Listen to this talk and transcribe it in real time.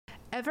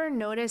Ever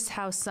notice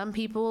how some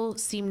people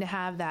seem to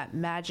have that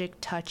magic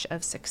touch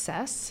of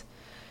success?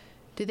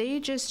 Do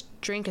they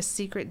just drink a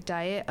secret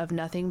diet of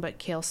nothing but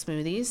kale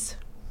smoothies?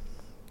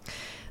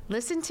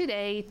 Listen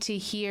today to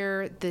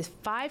hear the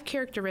 5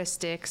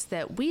 characteristics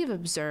that we've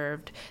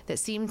observed that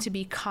seem to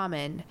be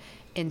common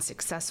in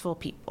successful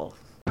people.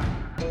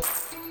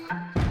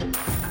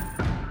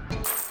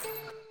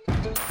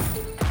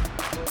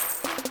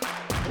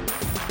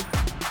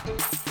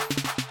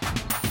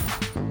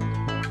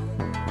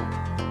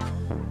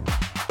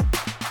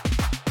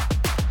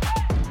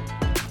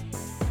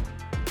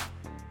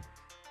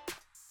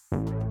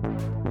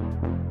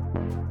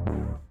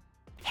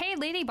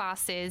 Lady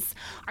bosses,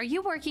 are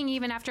you working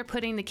even after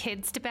putting the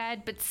kids to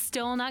bed but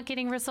still not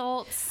getting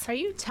results? Are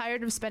you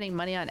tired of spending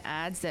money on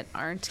ads that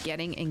aren't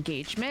getting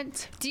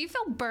engagement? Do you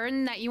feel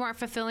burdened that you aren't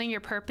fulfilling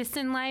your purpose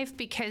in life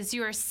because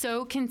you are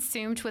so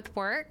consumed with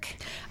work?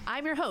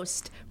 I'm your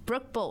host,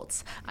 Brooke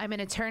Bolts. I'm an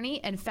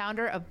attorney and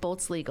founder of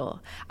Bolts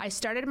Legal. I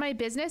started my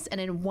business and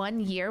in 1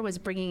 year was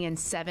bringing in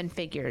 7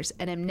 figures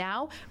and am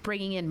now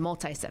bringing in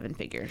multi-7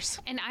 figures.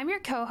 And I'm your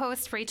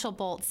co-host, Rachel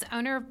Bolts,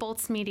 owner of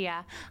Bolts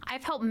Media.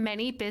 I've helped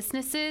many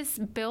businesses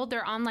build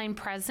their online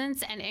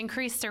presence and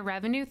increase their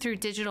revenue through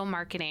digital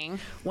marketing.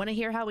 Want to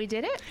hear how we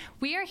did it?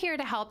 We are here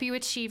to help you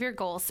achieve your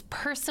goals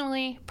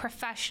personally,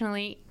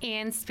 professionally,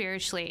 and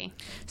spiritually.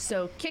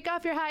 So kick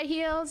off your high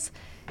heels,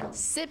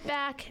 sit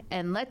back,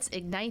 and let's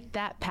ignite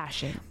that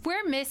passion.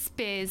 We're Miss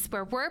Biz,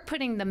 where we're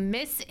putting the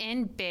miss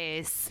in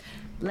biz.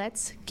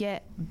 Let's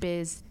get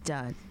biz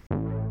done.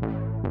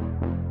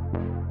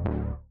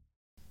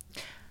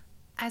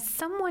 As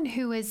someone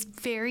who is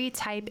very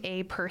type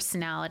A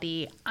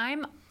personality,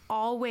 I'm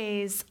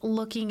always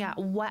looking at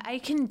what I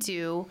can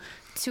do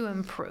to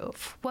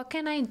improve. What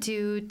can I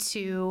do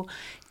to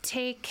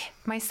take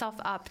myself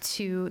up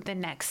to the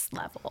next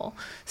level?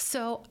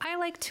 So I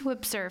like to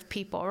observe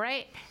people,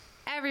 right?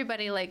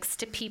 Everybody likes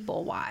to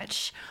people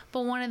watch,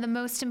 but one of the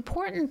most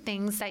important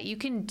things that you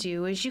can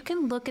do is you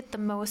can look at the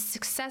most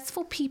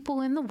successful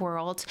people in the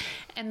world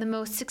and the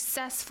most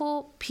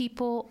successful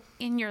people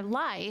in your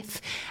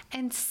life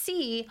and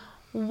see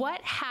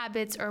what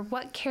habits or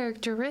what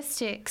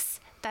characteristics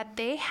that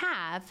they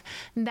have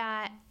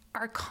that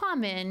are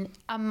common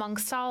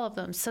amongst all of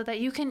them so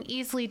that you can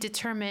easily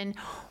determine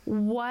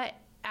what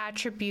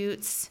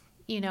attributes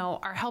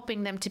are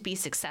helping them to be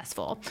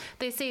successful.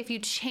 They say if you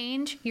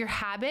change your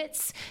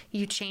habits,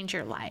 you change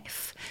your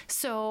life.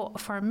 So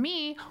for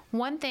me,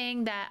 one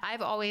thing that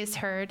I've always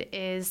heard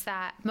is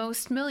that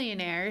most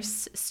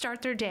millionaires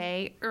start their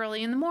day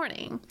early in the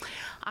morning.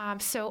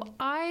 So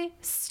I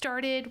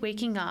started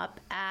waking up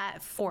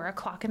at 4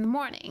 o'clock in the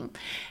morning,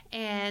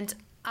 and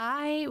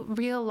I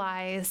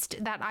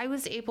realized that I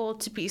was able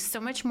to be so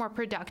much more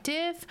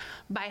productive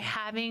by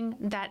having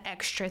that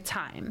extra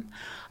time.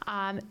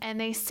 And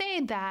they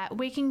say that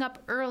waking up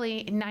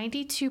early,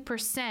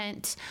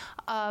 92%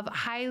 of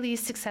highly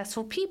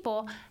successful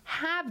people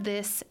have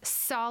this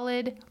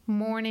solid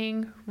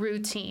morning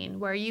routine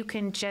where you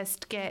can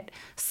just get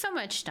so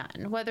much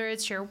done, whether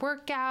it's your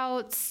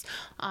workouts,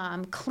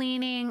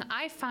 cleaning.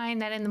 I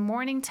find that in the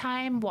morning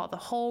time, while the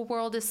whole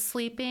world is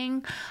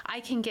sleeping,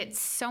 I can get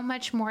so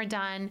much more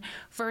done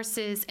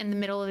versus in the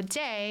middle of the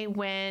day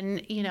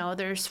when,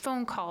 there's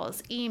phone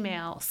calls,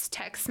 emails,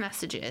 text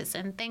messages,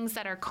 and things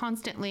that are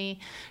constantly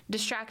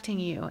distracting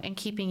you and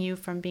keeping you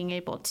from being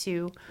able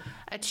to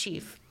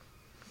achieve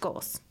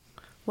goals.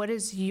 What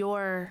is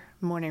your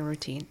morning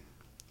routine?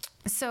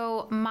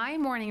 So my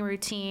morning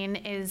routine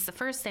is the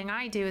first thing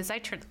I do is I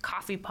turn the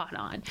coffee pot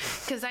on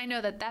because I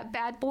know that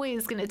bad boy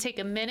is going to take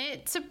a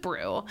minute to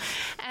brew.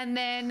 And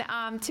then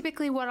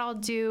typically what I'll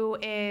do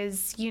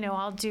is,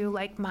 I'll do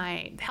like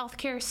my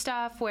healthcare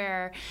stuff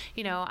where,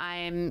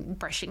 I'm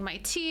brushing my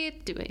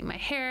teeth, doing my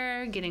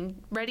hair,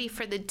 getting ready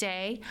for the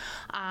day.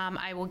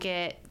 I will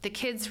get the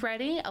kids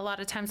ready. A lot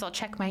of times I'll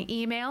check my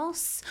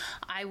emails.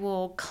 I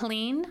will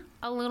clean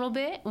a little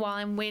bit while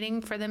I'm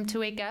waiting for them to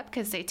wake up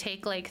because they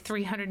take like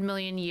 300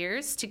 million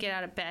years to get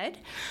out of bed.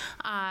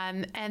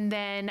 And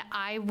then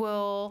I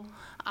will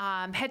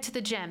head to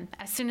the gym.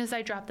 As soon as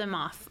I drop them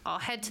off, I'll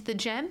head to the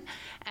gym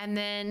and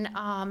then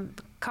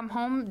come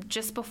home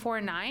just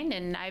before 9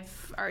 and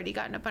I've already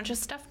gotten a bunch of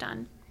stuff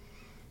done.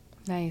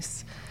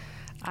 Nice.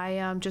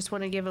 I just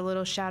want to give a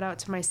little shout out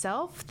to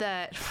myself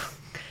that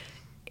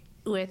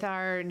with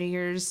our New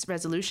Year's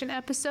resolution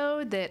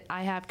episode that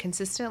I have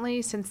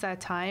consistently since that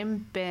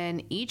time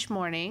been each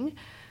morning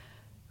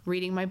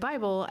reading my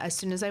Bible as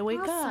soon as I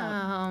wake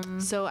up.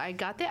 So I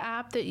got the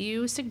app that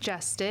you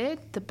suggested,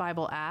 the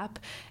Bible app,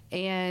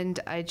 and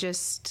I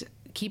just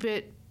keep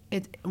it.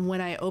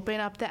 When I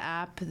open up the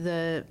app,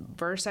 the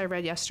verse I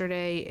read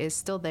yesterday is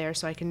still there,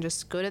 so I can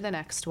just go to the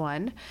next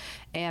one.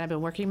 And I've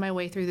been working my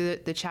way through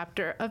the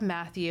chapter of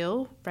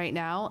Matthew right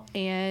now,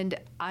 and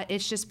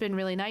it's just been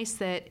really nice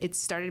that it's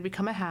started to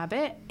become a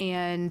habit,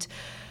 and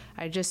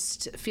I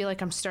just feel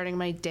like I'm starting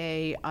my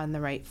day on the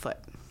right foot.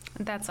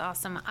 That's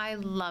awesome. I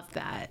love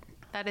that.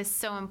 That is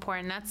so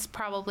important. That's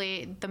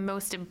probably the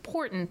most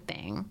important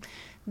thing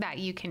that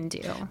you can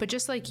do. But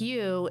just like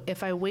you,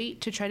 if I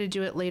wait to try to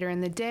do it later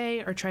in the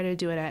day or try to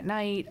do it at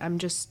night, I'm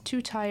just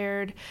too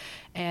tired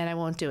and I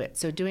won't do it.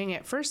 So doing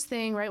it first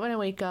thing, right when I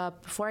wake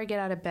up, before I get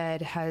out of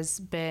bed, has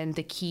been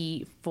the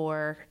key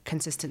for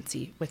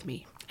consistency with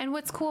me. And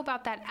what's cool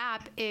about that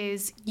app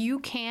is you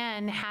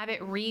can have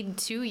it read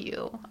to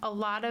you. A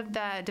lot of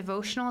the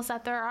devotionals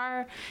that there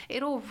are,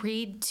 it'll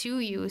read to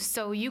you.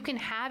 So you can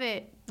have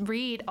it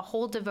read a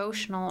whole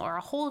devotional or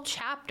a whole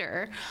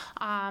chapter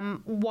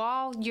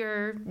while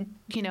you're,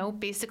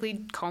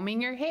 basically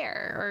combing your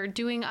hair or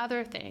doing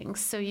other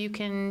things. So you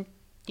can,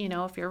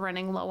 if you're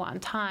running low on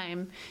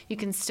time, you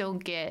can still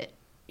get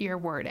your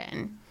word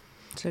in.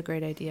 It's a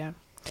great idea.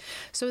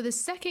 So the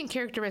second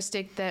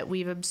characteristic that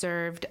we've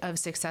observed of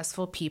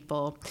successful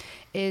people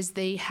is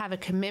they have a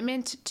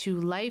commitment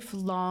to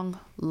lifelong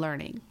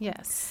learning.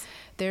 Yes.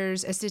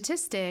 There's a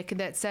statistic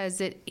that says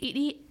that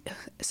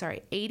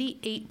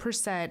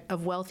 88%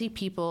 of wealthy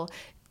people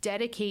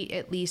dedicate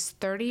at least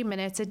 30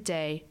 minutes a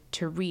day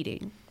to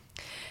reading.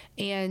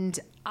 And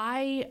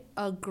I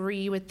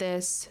agree with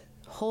this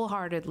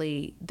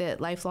wholeheartedly,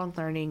 that lifelong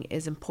learning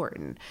is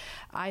important.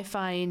 I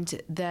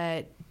find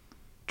that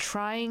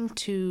I'm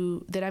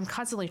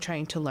constantly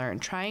trying to learn,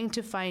 trying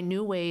to find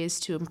new ways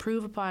to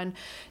improve upon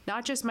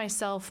not just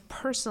myself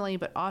personally,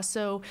 but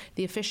also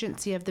the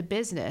efficiency of the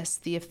business,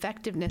 the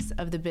effectiveness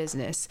of the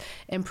business,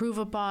 improve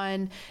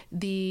upon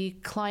the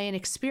client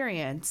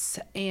experience,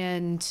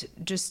 and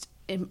just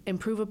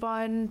improve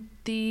upon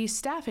the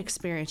staff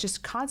experience,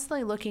 just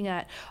constantly looking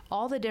at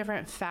all the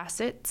different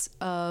facets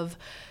of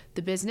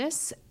the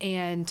business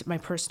and my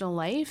personal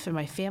life and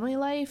my family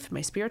life,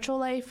 my spiritual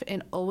life,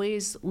 and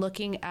always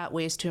looking at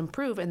ways to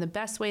improve. And the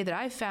best way that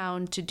I've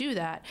found to do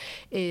that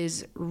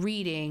is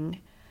reading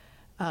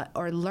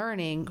or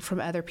learning from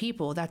other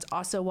people. That's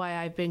also why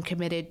I've been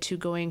committed to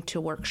going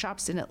to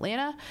workshops in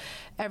Atlanta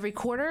every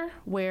quarter,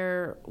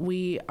 where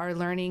we are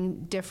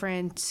learning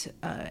different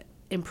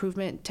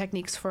improvement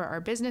techniques for our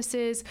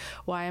businesses,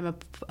 why I'm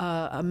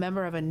a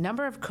member of a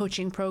number of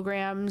coaching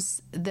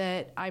programs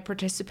that I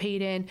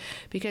participate in,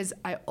 because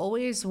I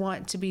always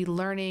want to be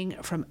learning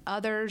from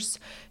others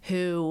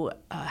who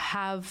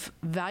have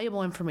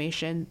valuable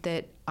information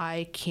that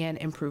I can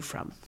improve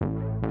from.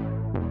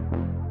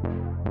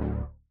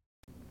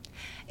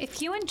 If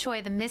you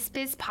enjoy the Miss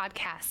Biz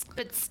podcast,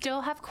 but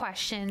still have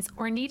questions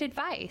or need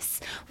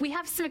advice, we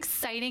have some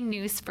exciting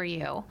news for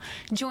you.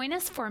 Join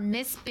us for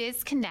Miss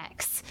Biz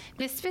Connects.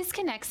 Miss Biz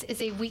Connects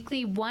is a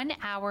weekly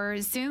 1-hour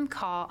Zoom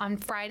call on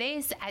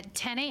Fridays at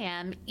 10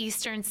 a.m.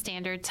 Eastern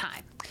Standard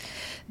Time.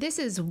 This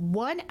is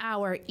 1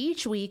 hour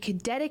each week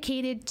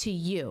dedicated to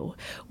you.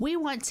 We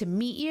want to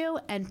meet you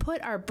and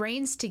put our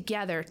brains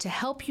together to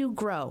help you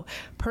grow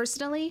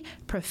personally,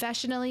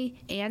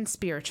 professionally, and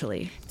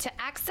spiritually.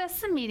 To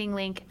access the meeting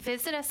link,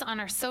 visit us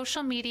on our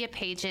social media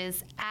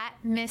pages at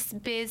Miss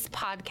Biz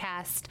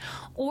Podcast,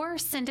 or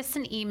send us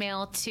an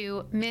email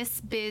to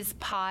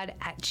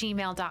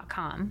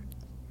missbizpod@gmail.com.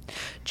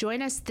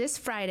 Join us this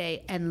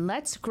Friday and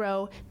let's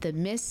grow the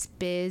Miss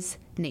Biz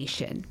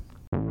Nation.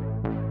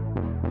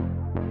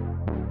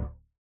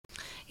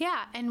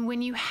 Yeah, and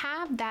when you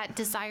have that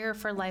desire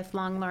for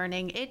lifelong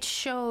learning, it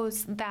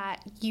shows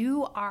that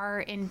you are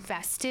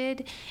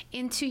invested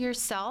into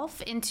yourself,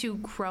 into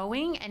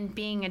growing and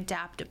being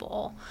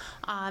adaptable.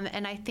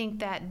 And I think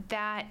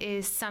that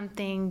is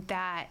something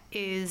that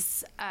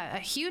is a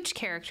huge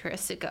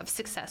characteristic of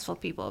successful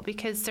people,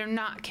 because they're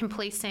not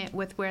complacent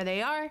with where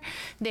they are.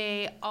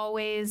 They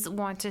always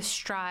want to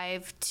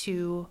strive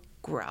to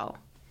grow.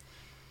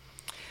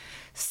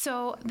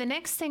 So the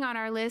next thing on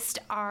our list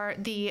are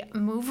the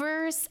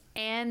movers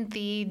and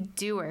the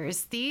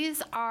doers.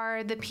 These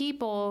are the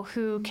people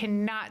who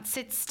cannot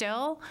sit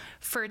still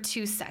for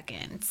 2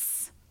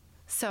 seconds.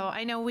 So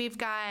I know we've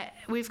got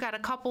a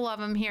couple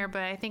of them here,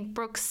 but I think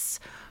Brooks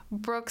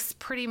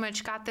pretty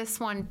much got this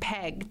one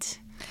pegged.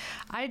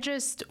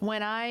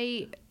 When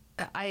I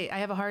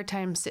have a hard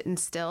time sitting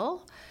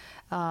still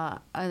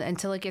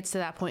until it gets to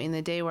that point in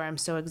the day where I'm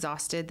so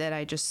exhausted that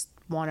I just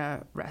want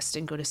to rest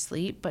and go to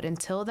sleep. But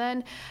until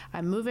then,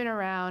 I'm moving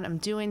around, I'm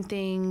doing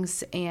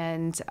things.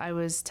 And I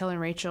was telling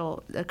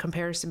Rachel a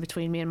comparison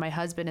between me and my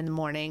husband in the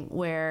morning,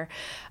 where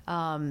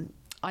on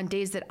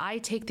days that I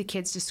take the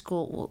kids to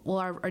school,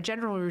 our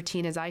general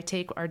routine is I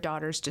take our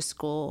daughters to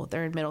school,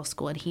 they're in middle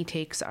school, and he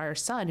takes our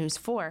son who's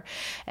 4.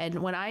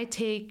 And when I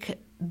take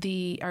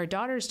our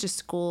daughters to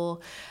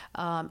school,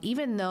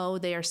 even though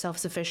they are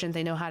self-sufficient,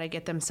 they know how to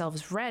get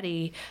themselves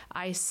ready,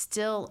 I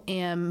still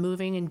am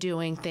moving and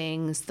doing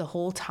things the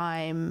whole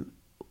time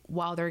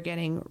while they're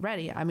getting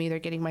ready. I'm either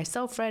getting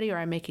myself ready, or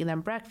I'm making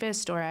them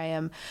breakfast, or I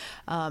am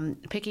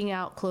picking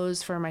out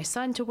clothes for my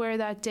son to wear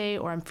that day,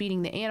 or I'm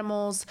feeding the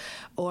animals,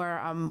 or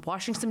I'm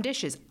washing some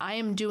dishes. I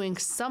am doing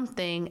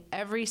something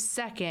every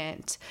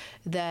second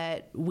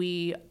that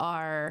we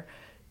are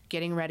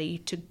getting ready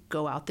to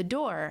go out the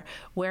door.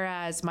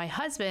 Whereas my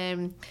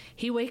husband,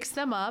 he wakes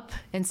them up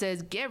and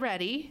says, "Get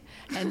ready,"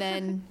 and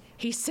then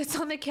he sits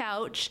on the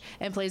couch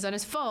and plays on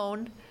his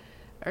phone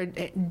or,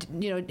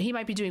 he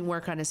might be doing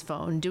work on his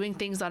phone, doing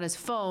things on his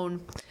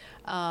phone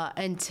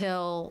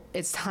until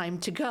it's time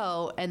to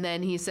go. And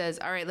then he says,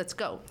 all right, let's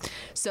go.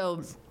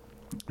 So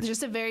there's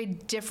just a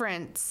big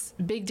difference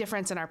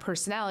in our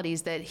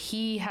personalities, that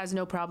he has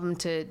no problem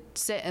to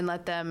sit and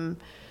let them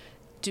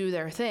do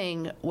their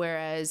thing.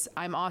 Whereas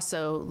I'm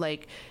also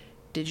like,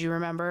 did you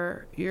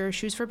remember your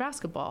shoes for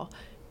basketball?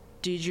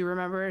 Did you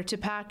remember to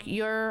pack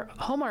your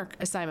homework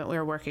assignment we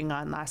were working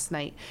on last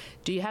night?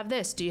 Do you have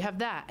this? Do you have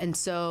that? And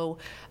so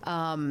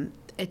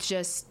it's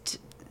just,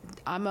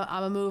 I'm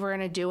a mover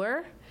and a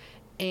doer.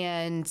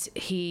 And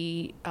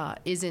he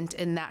isn't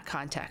in that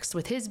context.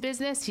 With his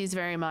business, he's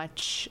very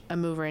much a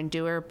mover and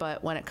doer.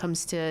 But when it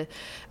comes to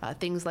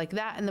things like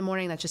that in the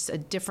morning, that's just a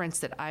difference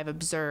that I've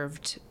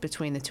observed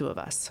between the two of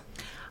us.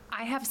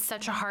 I have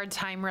such a hard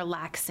time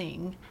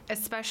relaxing,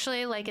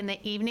 especially like in the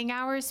evening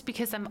hours,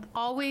 because I'm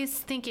always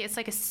thinking, it's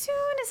like as soon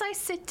as I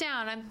sit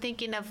down, I'm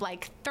thinking of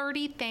like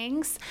 30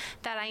 things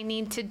that I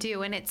need to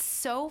do. And it's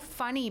so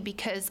funny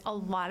because a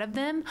lot of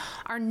them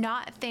are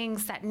not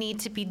things that need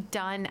to be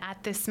done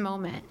at this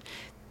moment.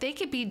 They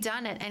could be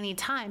done at any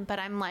time, but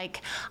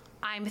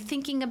I'm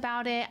thinking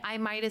about it. I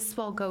might as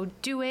well go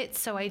do it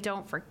so I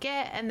don't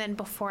forget. And then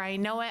before I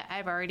know it,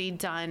 I've already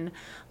done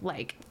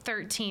like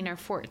 13 or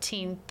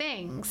 14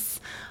 things.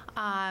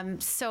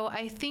 So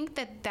I think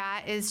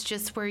that is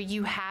just where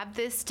you have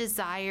this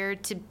desire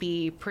to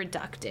be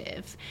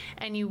productive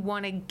and you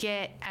want to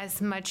get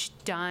as much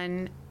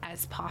done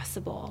as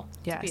possible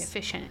to be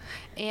efficient.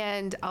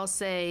 And I'll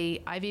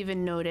say, I've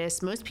even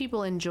noticed most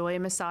people enjoy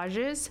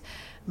massages,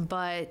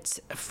 but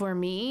for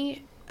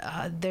me,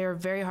 they're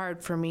very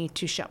hard for me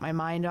to shut my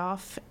mind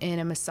off in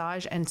a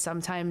massage. And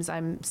sometimes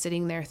I'm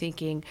sitting there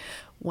thinking,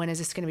 when is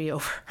this going to be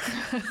over?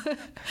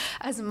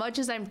 As much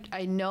as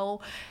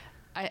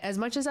as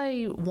much as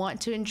I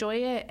want to enjoy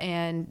it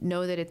and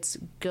know that it's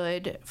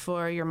good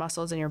for your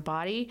muscles and your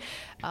body,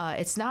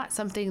 it's not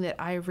something that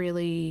I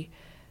really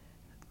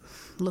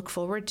look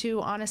forward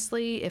to,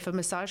 honestly. If a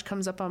massage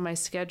comes up on my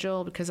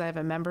schedule because I have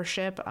a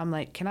membership, I'm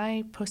like, can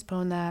I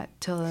postpone that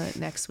till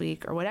next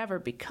week or whatever?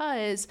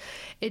 Because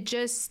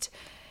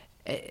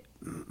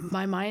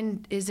my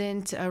mind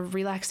isn't a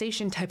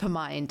relaxation type of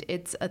mind.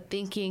 It's a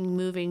thinking,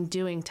 moving,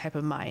 doing type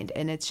of mind.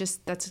 And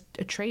that's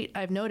a trait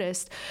I've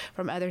noticed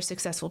from other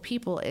successful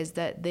people, is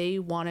that they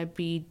want to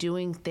be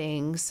doing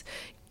things,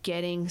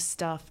 getting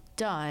stuff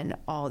done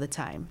all the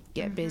time.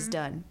 Get biz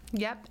done.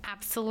 Yep,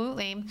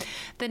 absolutely.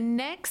 The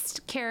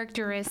next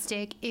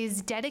characteristic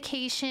is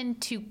dedication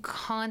to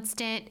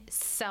constant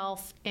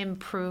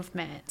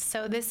self-improvement.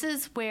 So this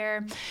is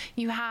where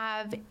you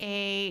have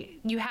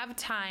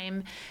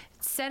time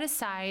set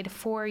aside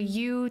for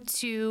you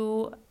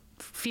to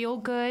feel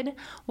good,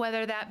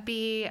 whether that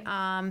be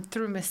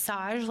through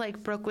massage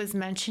like Brooke was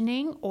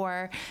mentioning,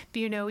 or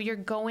you're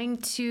going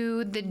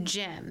to the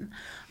gym,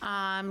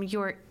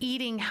 you're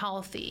eating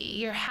healthy,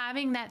 you're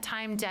having that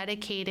time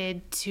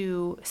dedicated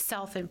to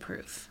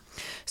self-improve.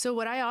 So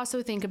what I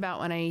also think about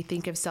when I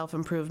think of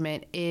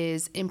self-improvement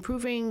is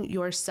improving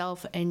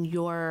yourself and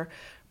your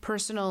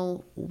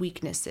personal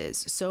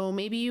weaknesses. So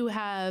maybe you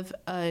have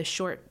a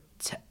short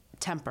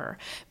temper.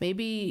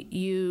 Maybe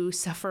you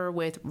suffer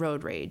with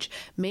road rage.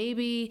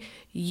 Maybe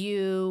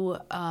you,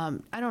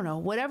 I don't know,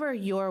 whatever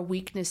your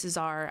weaknesses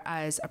are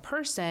as a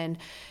person,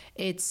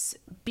 it's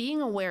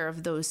being aware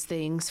of those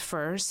things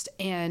first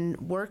and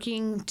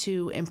working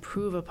to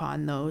improve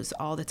upon those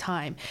all the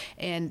time.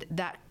 And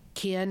that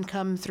can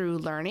come through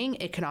learning.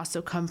 It can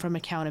also come from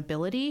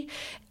accountability,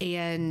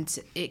 and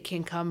it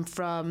can come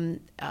from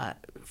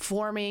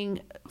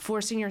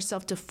forcing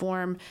yourself to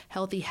form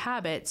healthy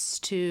habits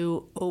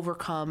to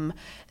overcome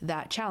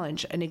that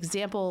challenge. An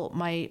example,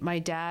 my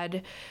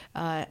dad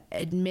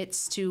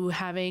admits to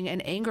having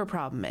an anger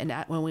problem. And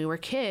when we were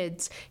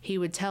kids, he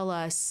would tell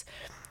us,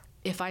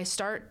 if I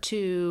start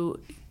to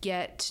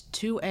get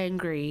too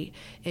angry,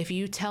 if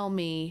you tell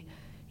me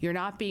you're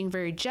not being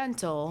very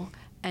gentle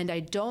and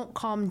I don't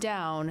calm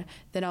down,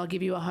 then I'll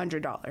give you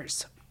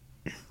 $100.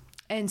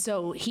 And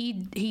so he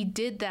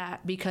did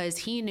that because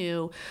he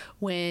knew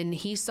when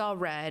he saw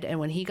red and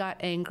when he got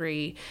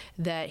angry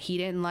that he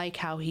didn't like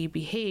how he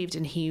behaved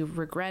and he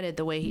regretted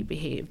the way he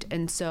behaved.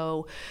 And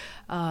so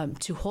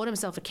to hold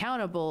himself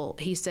accountable,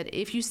 he said,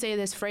 if you say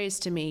this phrase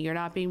to me, you're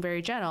not being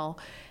very gentle,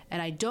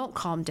 and I don't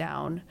calm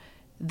down,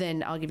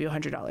 then I'll give you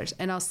 $100.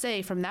 And I'll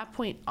say from that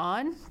point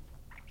on,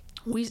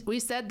 we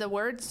said the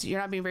words,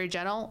 you're not being very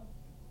gentle,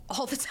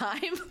 all the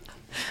time,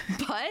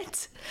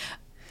 but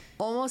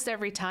almost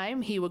every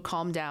time he would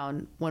calm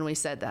down when we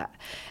said that.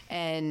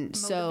 And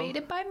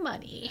motivated by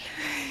money.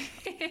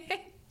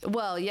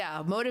 Well,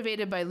 yeah,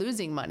 motivated by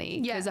losing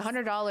money. Because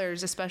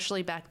 $100,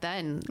 especially back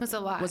then, was a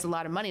lot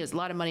of money. It was a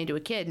lot of money to a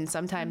kid. And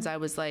sometimes I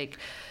was like,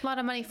 a lot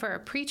of money for a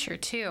preacher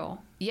too.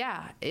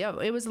 Yeah,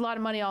 it was a lot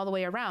of money all the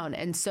way around.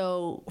 And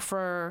so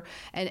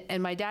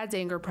and my dad's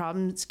anger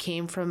problems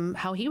came from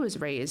how he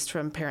was raised,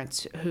 from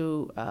parents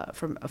who,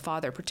 from a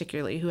father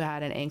particularly, who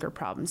had an anger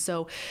problem.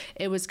 So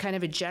it was kind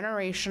of a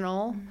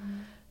generational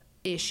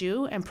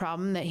issue and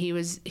problem that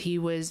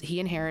he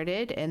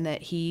inherited and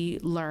that he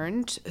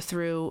learned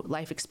through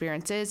life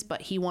experiences,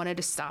 but he wanted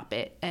to stop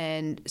it.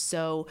 And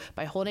so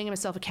by holding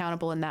himself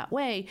accountable in that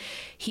way,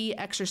 he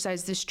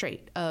exercised this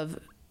trait of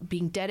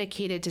being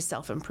dedicated to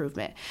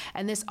self-improvement.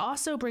 And this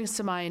also brings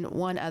to mind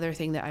one other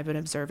thing that I've been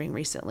observing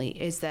recently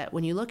is that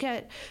when you look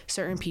at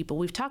certain people,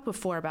 we've talked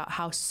before about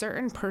how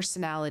certain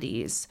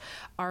personalities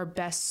are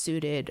best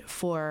suited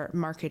for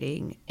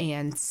marketing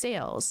and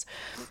sales.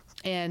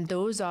 And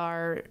those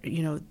are,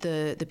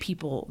 the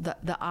people,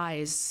 the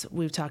eyes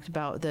we've talked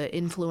about, the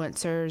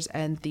influencers,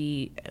 and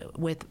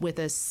with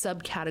a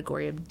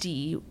subcategory of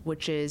D,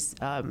 which is,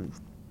 what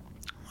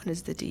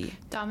is the D?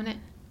 Dominant.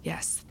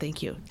 Yes,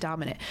 thank you.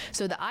 Dominant.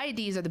 So the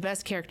IDs are the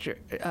best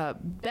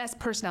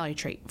personality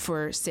trait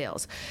for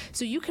sales.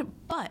 So you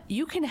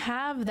can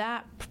have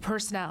that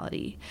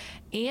personality,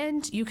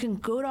 and you can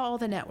go to all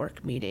the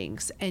network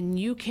meetings, and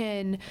you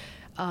can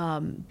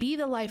be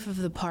the life of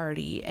the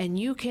party, and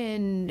you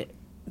can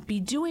be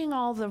doing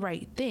all the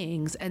right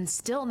things and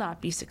still not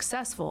be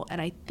successful.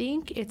 And I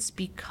think it's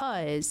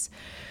because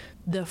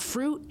the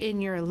fruit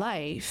in your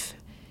life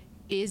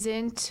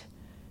isn't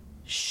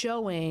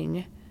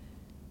showing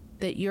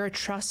that you're a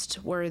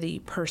trustworthy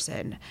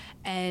person.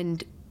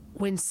 And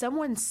when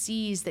someone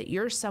sees that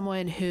you're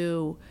someone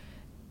who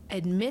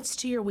admits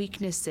to your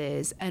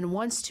weaknesses and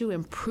wants to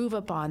improve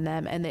upon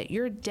them, and that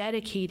you're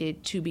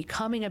dedicated to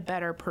becoming a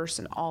better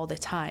person all the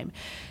time,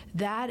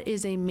 that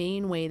is a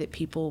main way that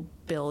people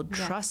build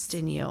trust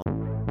in you.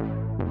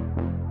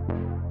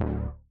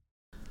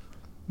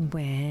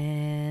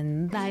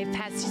 When life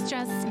has you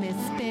stressed, Miss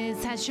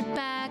Biz has your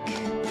back.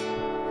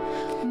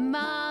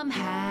 Mom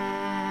hack.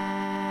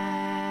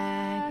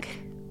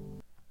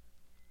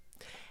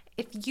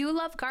 If you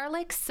love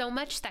garlic so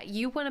much that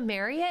you want to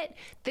marry it,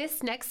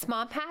 this next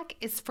mom hack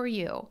is for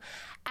you.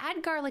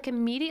 Add garlic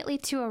immediately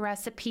to a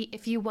recipe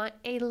if you want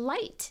a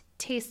light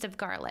taste of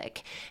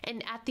garlic,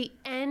 and at the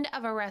end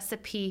of a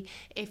recipe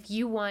if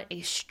you want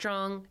a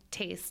strong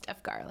taste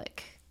of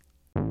garlic.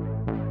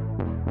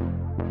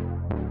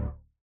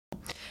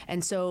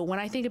 And so when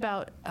I think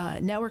about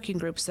networking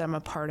groups that I'm a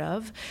part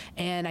of,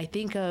 and I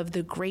think of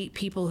the great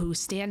people who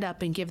stand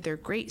up and give their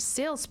great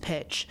sales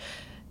pitch,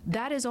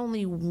 that is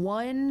only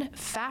one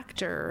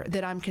factor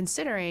that I'm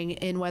considering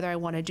in whether I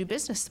want to do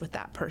business with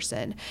that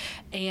person.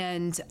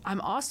 And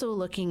I'm also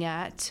looking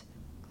at,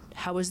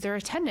 how is their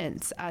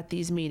attendance at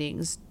these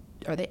meetings?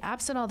 Are they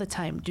absent all the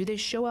time? Do they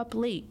show up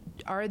late?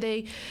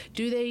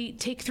 Do they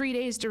take 3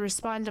 days to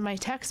respond to my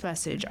text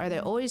message? Are they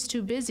always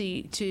too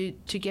busy to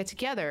get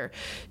together?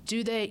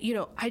 Do they,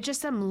 I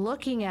just am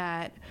looking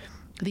at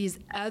these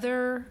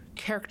other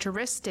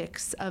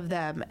characteristics of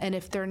them. And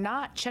if they're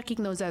not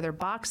checking those other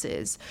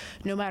boxes,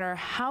 no matter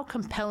how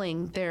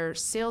compelling their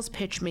sales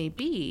pitch may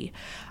be,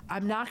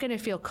 I'm not going to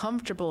feel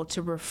comfortable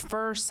to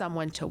refer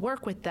someone to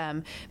work with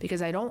them,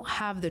 because I don't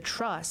have the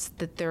trust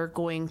that they're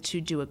going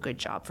to do a good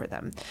job for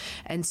them.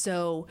 And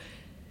so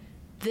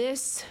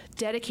this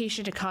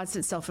dedication to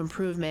constant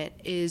self-improvement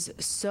is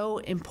so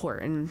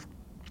important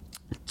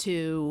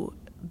to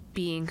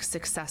being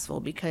successful,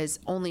 because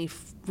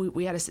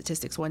we had a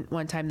statistics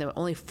one time that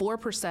only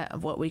 4%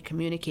 of what we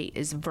communicate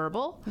is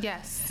verbal.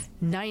 Yes.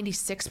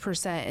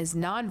 96% is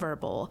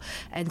nonverbal.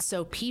 And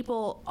so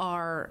people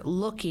are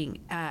looking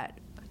at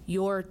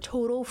your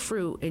total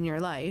fruit in your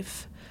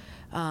life.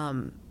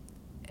 And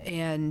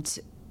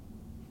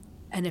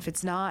if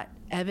it's not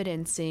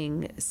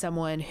evidencing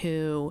someone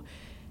who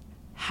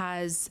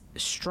has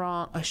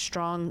a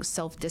strong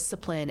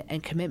self-discipline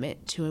and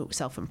commitment to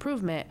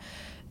self-improvement,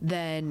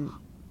 then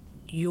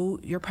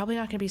you're probably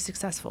not going to be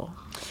successful.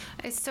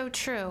 It's so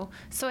true.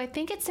 So I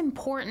think it's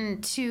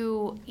important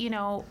to,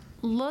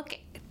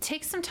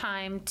 take some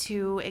time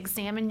to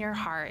examine your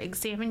heart,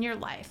 examine your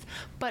life,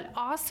 but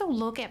also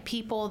look at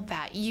people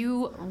that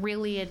you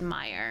really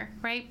admire,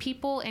 right?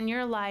 People in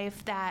your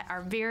life that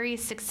are very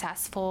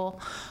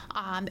successful,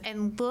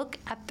 and look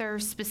at their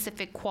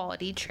specific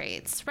quality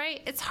traits,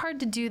 right? It's hard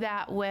to do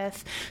that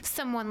with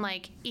someone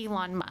like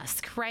Elon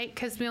Musk, right?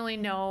 Because we only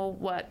know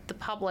what the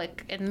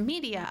public and the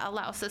media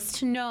allows us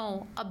to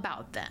know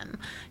about them.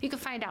 You can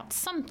find out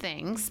some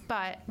things,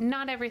 but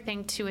not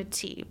everything to a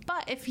T.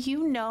 But if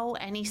you know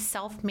any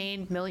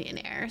self-made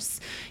millionaires,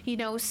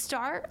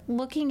 start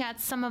looking at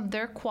some of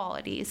their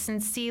qualities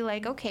and see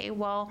like, okay,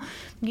 well,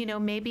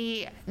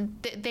 maybe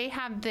they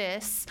have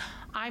this,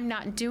 I'm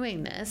not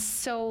doing this.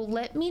 So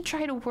let me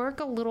try to work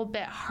a little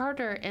bit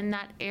harder in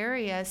that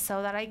area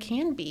so that I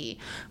can be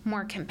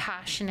more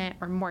compassionate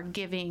or more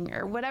giving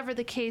or whatever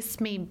the case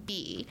may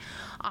be.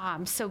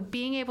 So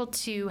being able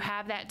to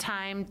have that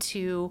time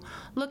to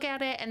look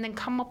at it and then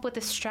come up with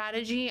a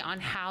strategy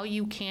on how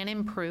you can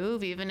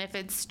improve, even if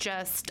it's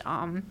just,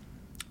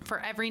 for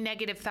every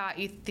negative thought,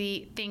 you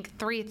think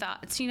 3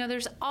 thoughts.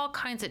 There's all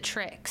kinds of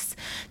tricks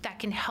that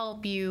can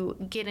help you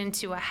get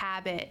into a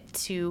habit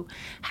to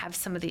have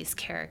some of these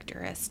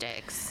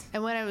characteristics.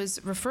 And when I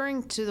was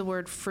referring to the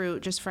word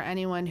fruit, just for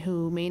anyone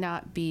who may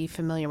not be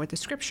familiar with the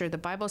scripture, the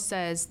Bible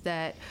says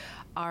that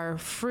our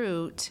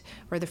fruit,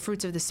 or the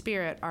fruits of the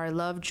Spirit, are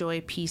love,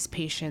 joy, peace,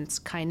 patience,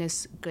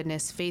 kindness,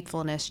 goodness,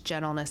 faithfulness,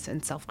 gentleness,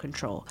 and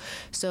self-control.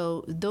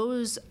 So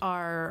those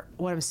are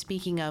what I'm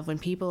speaking of when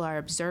people are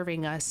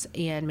observing us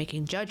and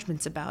making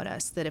judgments about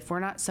us, that if we're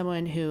not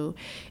someone who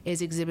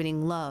is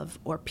exhibiting love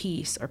or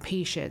peace or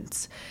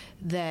patience,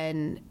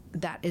 then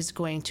that is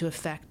going to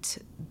affect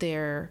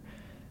their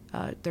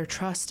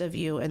trust of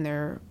you and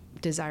their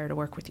desire to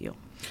work with you.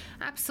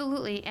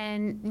 Absolutely.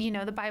 And,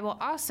 the Bible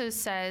also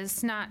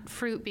says, not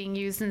fruit being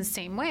used in the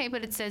same way,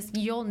 but it says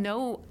you'll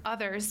know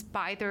others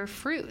by their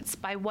fruits,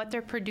 by what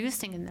they're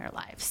producing in their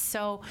lives.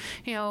 So,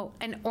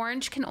 an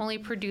orange can only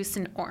produce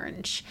an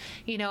orange.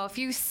 If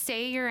you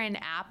say you're an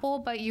apple,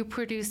 but you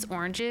produce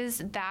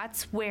oranges,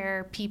 that's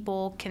where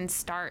people can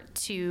start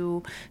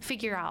to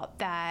figure out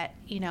that,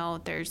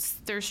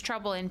 there's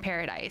trouble in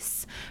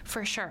paradise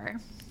for sure.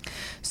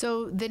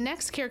 So the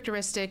next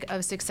characteristic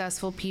of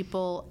successful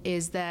people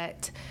is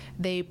that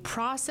they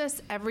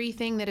process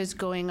everything that is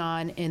going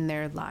on in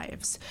their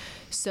lives.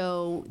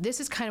 So this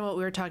is kind of what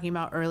we were talking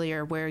about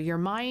earlier, where your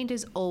mind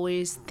is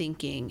always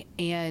thinking,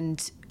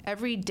 and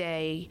every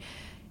day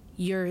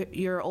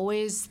you're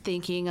always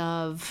thinking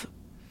of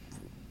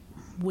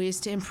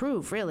ways to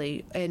improve,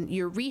 really, and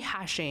you're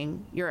rehashing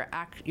your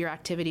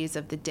activities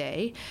of the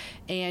day,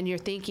 and you're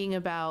thinking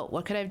about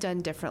what could I have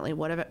done differently,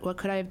 what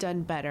could I have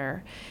done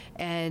better,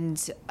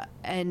 and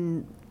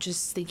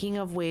just thinking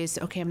of ways,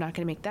 okay, I'm not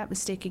going to make that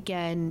mistake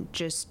again,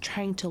 just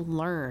trying to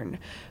learn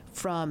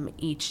from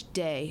each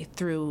day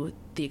through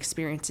the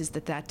experiences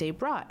that day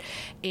brought.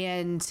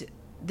 And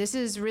this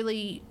is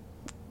really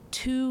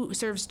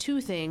serves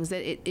two things,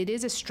 that it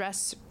is a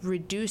stress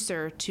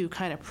reducer to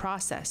kind of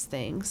process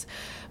things,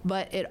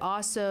 but it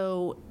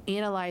also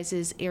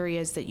analyzes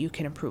areas that you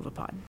can improve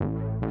upon.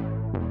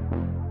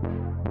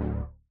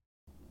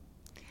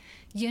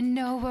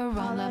 We're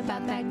all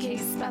about that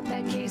case,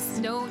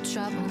 no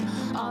trouble.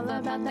 All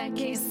about that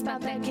case,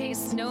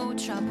 no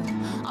trouble.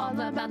 All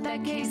about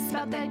that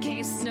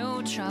case,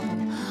 no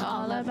trouble.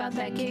 All about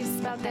that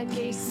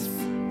case.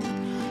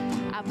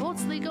 At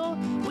Bolts Legal,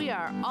 we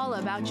are all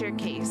about your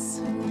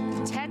case.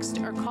 Text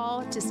or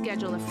call to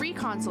schedule a free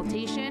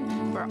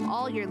consultation for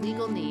all your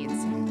legal needs.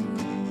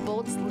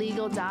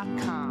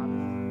 boltslegal.com.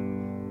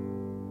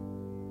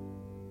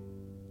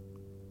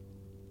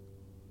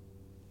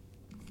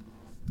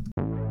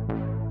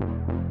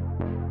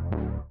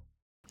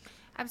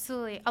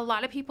 Absolutely. A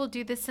lot of people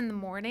do this in the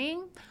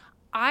morning.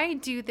 I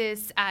do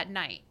this at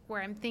night,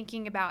 where I'm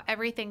thinking about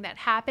everything that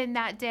happened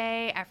that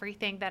day,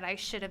 everything that I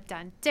should have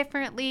done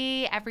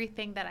differently,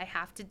 everything that I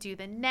have to do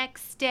the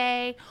next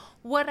day,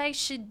 what I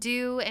should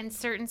do in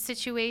certain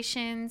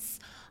situations,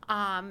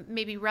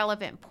 maybe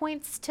relevant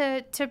points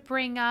to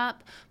bring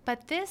up.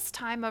 But this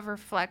time of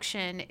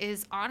reflection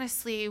is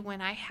honestly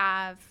when I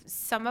have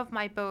some of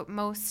my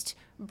most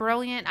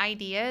brilliant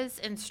ideas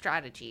and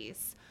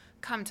strategies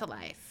come to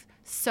life.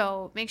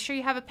 So make sure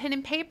you have a pen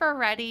and paper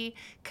ready,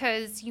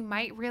 because you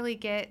might really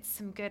get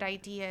some good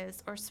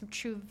ideas or some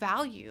true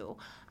value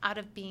out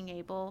of being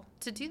able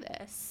to do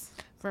this.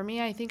 For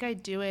me, I think I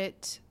do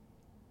it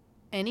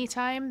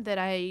anytime that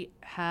I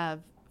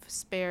have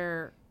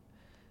spare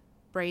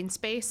brain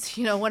space.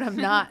 When I'm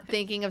not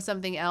thinking of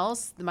something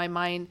else, my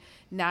mind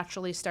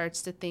naturally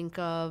starts to think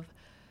of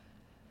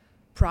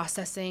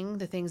processing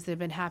the things that have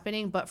been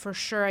happening. But for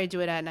sure, I do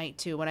it at night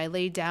too. When I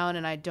lay down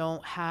and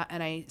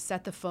I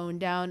set the phone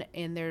down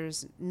and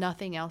there's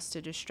nothing else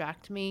to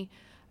distract me,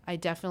 I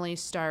definitely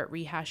start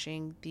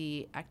rehashing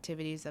the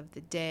activities of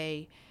the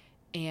day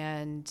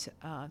and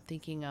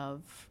thinking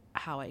of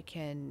how I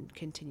can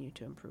continue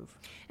to improve.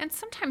 And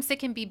sometimes it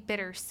can be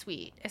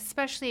bittersweet,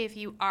 especially if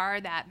you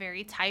are that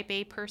very type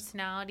A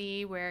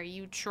personality where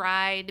you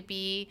try to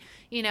be,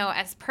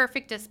 as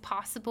perfect as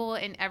possible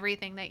in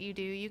everything that you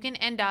do. You can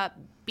end up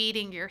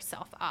beating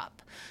yourself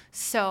up.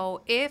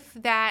 So if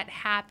that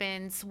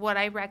happens, what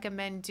I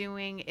recommend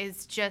doing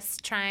is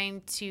just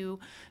trying to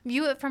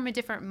view it from a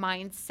different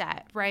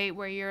mindset, right?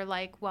 Where you're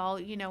like, well,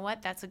 you know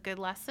what? That's a good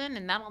lesson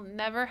and that'll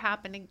never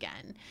happen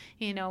again,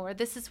 or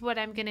this is what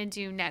I'm going to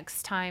do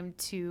next time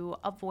to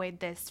avoid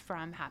this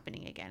from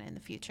happening again in the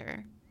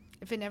future.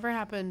 If it never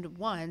happened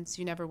once,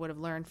 you never would have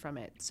learned from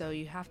it. So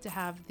you have to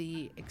have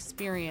the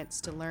experience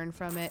to learn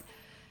from it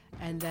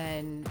and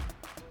then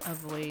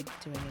avoid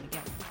doing it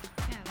again.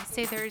 Yeah,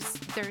 they say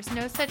there's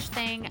no such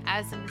thing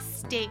as a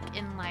mistake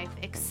in life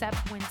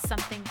except when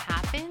something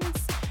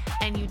happens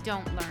and you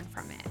don't learn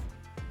from it.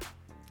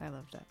 I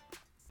love that.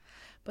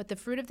 But the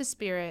fruit of the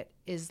Spirit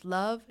is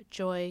love,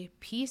 joy,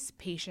 peace,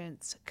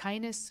 patience,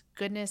 kindness,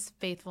 goodness,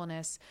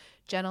 faithfulness,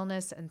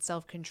 gentleness, and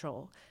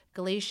self-control.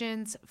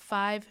 Galatians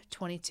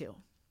 5:22.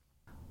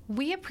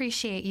 We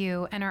appreciate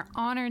you and are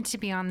honored to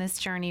be on this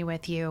journey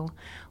with you.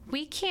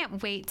 We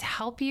can't wait to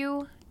help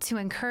you to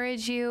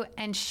encourage you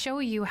and show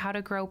you how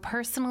to grow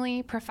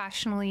personally,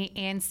 professionally,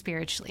 and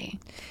spiritually.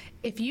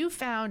 If you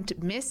found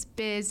Miss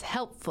Biz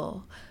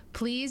helpful,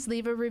 please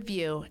leave a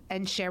review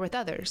and share with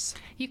others.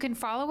 You can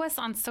follow us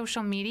on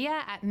social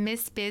media at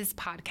Miss Biz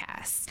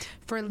Podcast.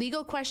 For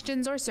legal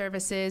questions or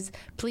services,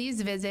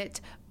 please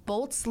visit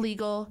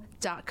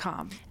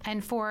boltslegal.com.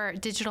 And for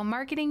digital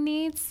marketing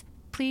needs,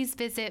 please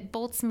visit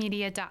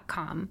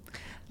boltsmedia.com.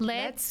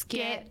 Let's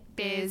get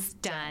biz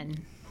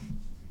done.